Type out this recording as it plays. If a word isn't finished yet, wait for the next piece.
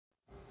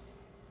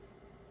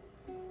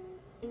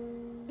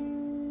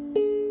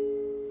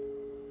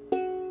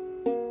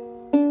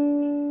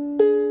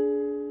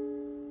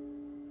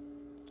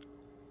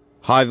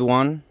Hi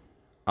everyone,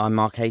 I'm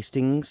Mark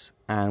Hastings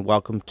and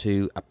welcome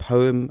to A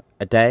Poem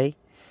a Day,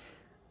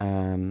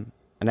 an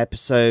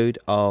episode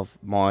of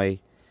my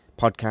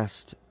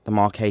podcast, The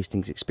Mark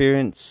Hastings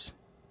Experience,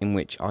 in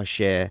which I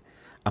share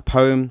a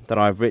poem that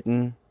I've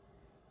written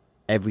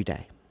every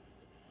day.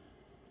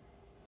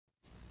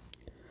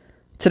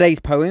 Today's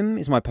poem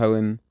is my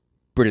poem,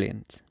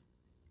 Brilliant,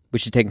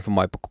 which is taken from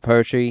my book of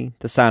poetry,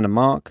 The Sound of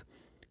Mark,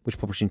 which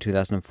was published in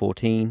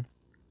 2014,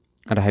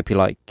 and I hope you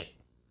like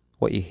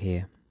what you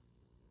hear.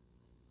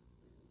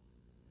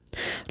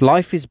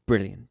 Life is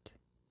brilliant.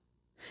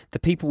 The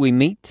people we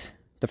meet,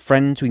 the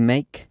friends we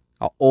make,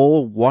 are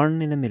all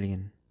one in a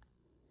million.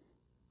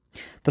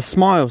 The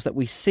smiles that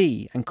we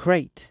see and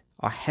create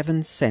are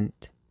heaven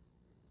sent.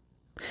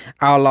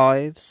 Our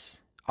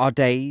lives, our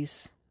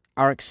days,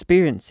 our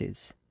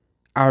experiences,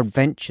 our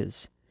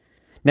adventures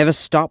never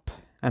stop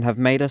and have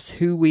made us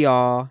who we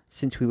are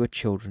since we were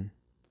children.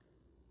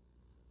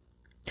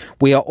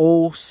 We are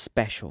all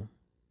special.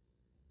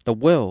 The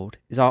world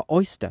is our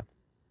oyster.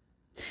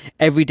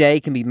 Every day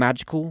can be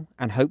magical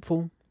and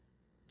hopeful.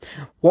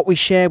 What we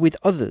share with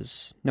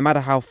others, no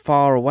matter how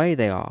far away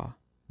they are,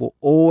 will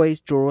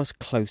always draw us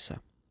closer.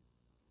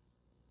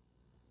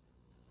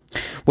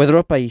 Whether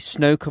up a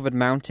snow-covered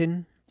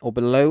mountain or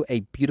below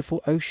a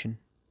beautiful ocean,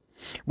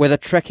 whether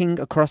trekking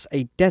across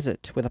a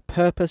desert with a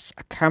purpose,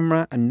 a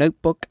camera, a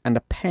notebook and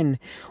a pen,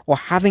 or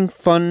having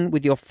fun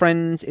with your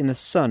friends in the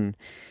sun,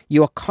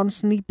 you are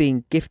constantly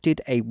being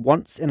gifted a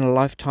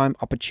once-in-a-lifetime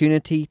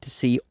opportunity to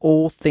see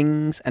all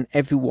things and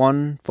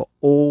everyone for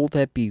all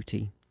their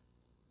beauty.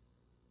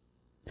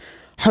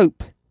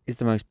 Hope is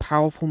the most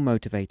powerful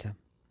motivator.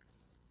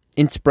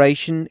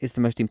 Inspiration is the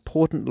most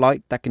important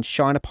light that can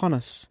shine upon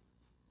us.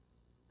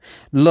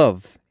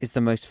 Love is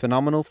the most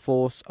phenomenal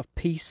force of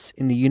peace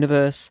in the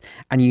universe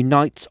and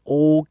unites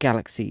all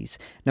galaxies,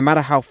 no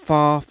matter how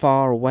far,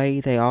 far away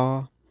they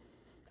are,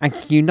 and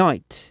can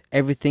unite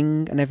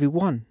everything and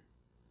everyone,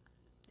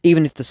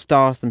 even if the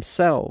stars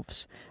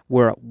themselves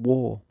were at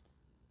war.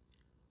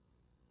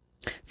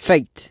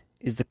 Fate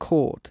is the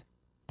cord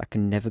that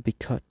can never be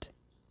cut.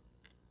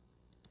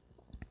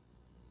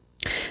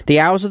 The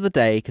hours of the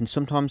day can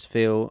sometimes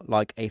feel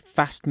like a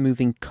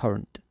fast-moving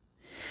current.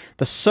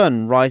 The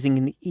sun rising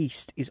in the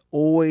east is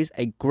always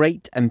a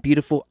great and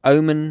beautiful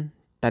omen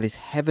that is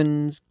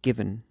heaven's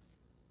given.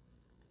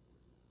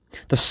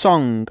 The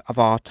song of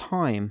our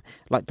time,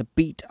 like the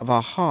beat of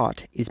our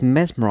heart, is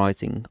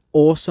mesmerizing,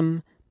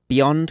 awesome,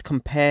 beyond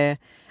compare,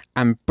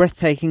 and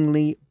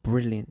breathtakingly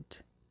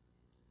brilliant.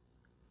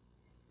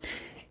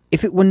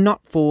 If it were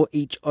not for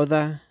each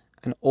other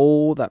and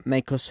all that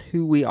make us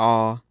who we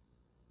are,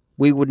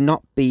 we would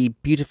not be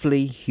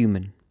beautifully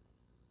human.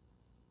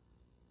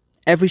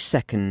 Every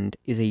second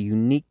is a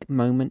unique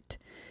moment.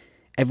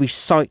 Every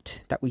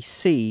sight that we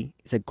see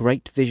is a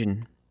great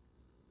vision.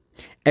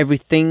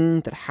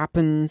 Everything that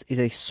happens is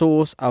a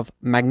source of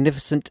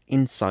magnificent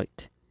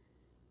insight.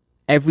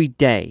 Every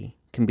day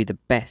can be the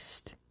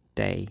best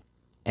day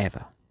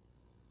ever.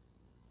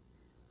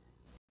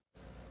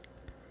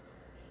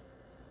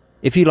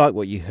 If you like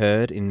what you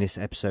heard in this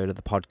episode of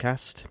the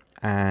podcast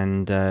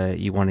and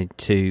you wanted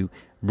to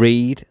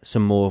read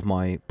some more of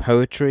my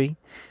poetry,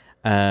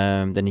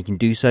 then you can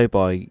do so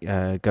by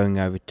going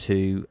over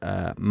to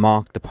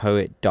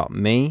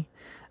markthepoet.me.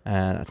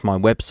 That's my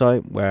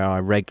website where I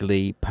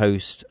regularly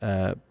post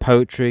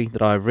poetry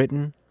that I've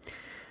written.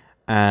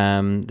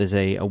 There's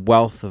a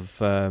wealth of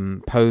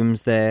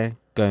poems there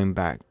going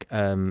back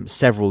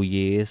several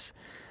years.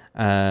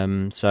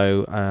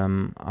 So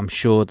I'm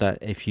sure that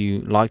if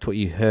you liked what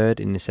you heard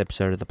in this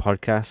episode of the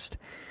podcast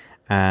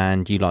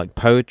and you like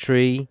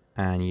poetry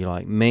and you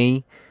like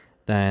me,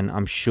 then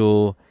I'm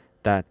sure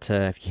that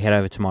if you head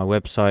over to my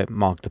website,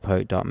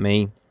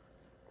 markthepoet.me,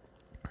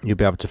 you'll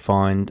be able to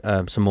find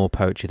some more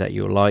poetry that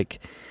you'll like.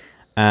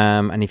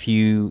 And if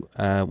you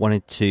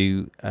wanted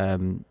to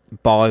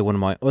buy one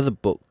of my other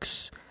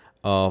books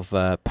of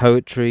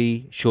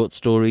poetry, short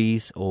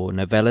stories, or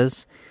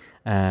novellas,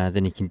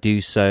 then you can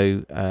do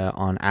so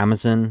on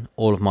Amazon.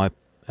 All of my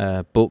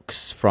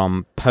books,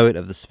 from Poet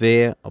of the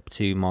Sphere up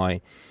to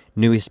my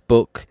newest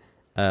book,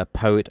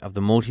 Poet of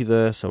the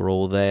Multiverse, are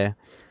all there.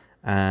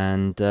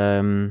 And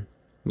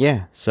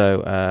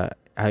so I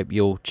hope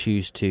you'll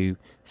choose to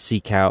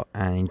seek out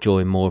and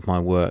enjoy more of my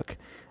work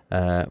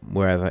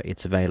wherever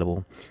it's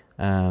available.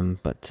 I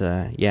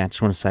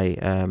just want to say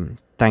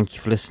thank you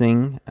for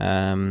listening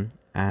and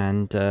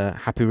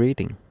happy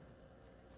reading.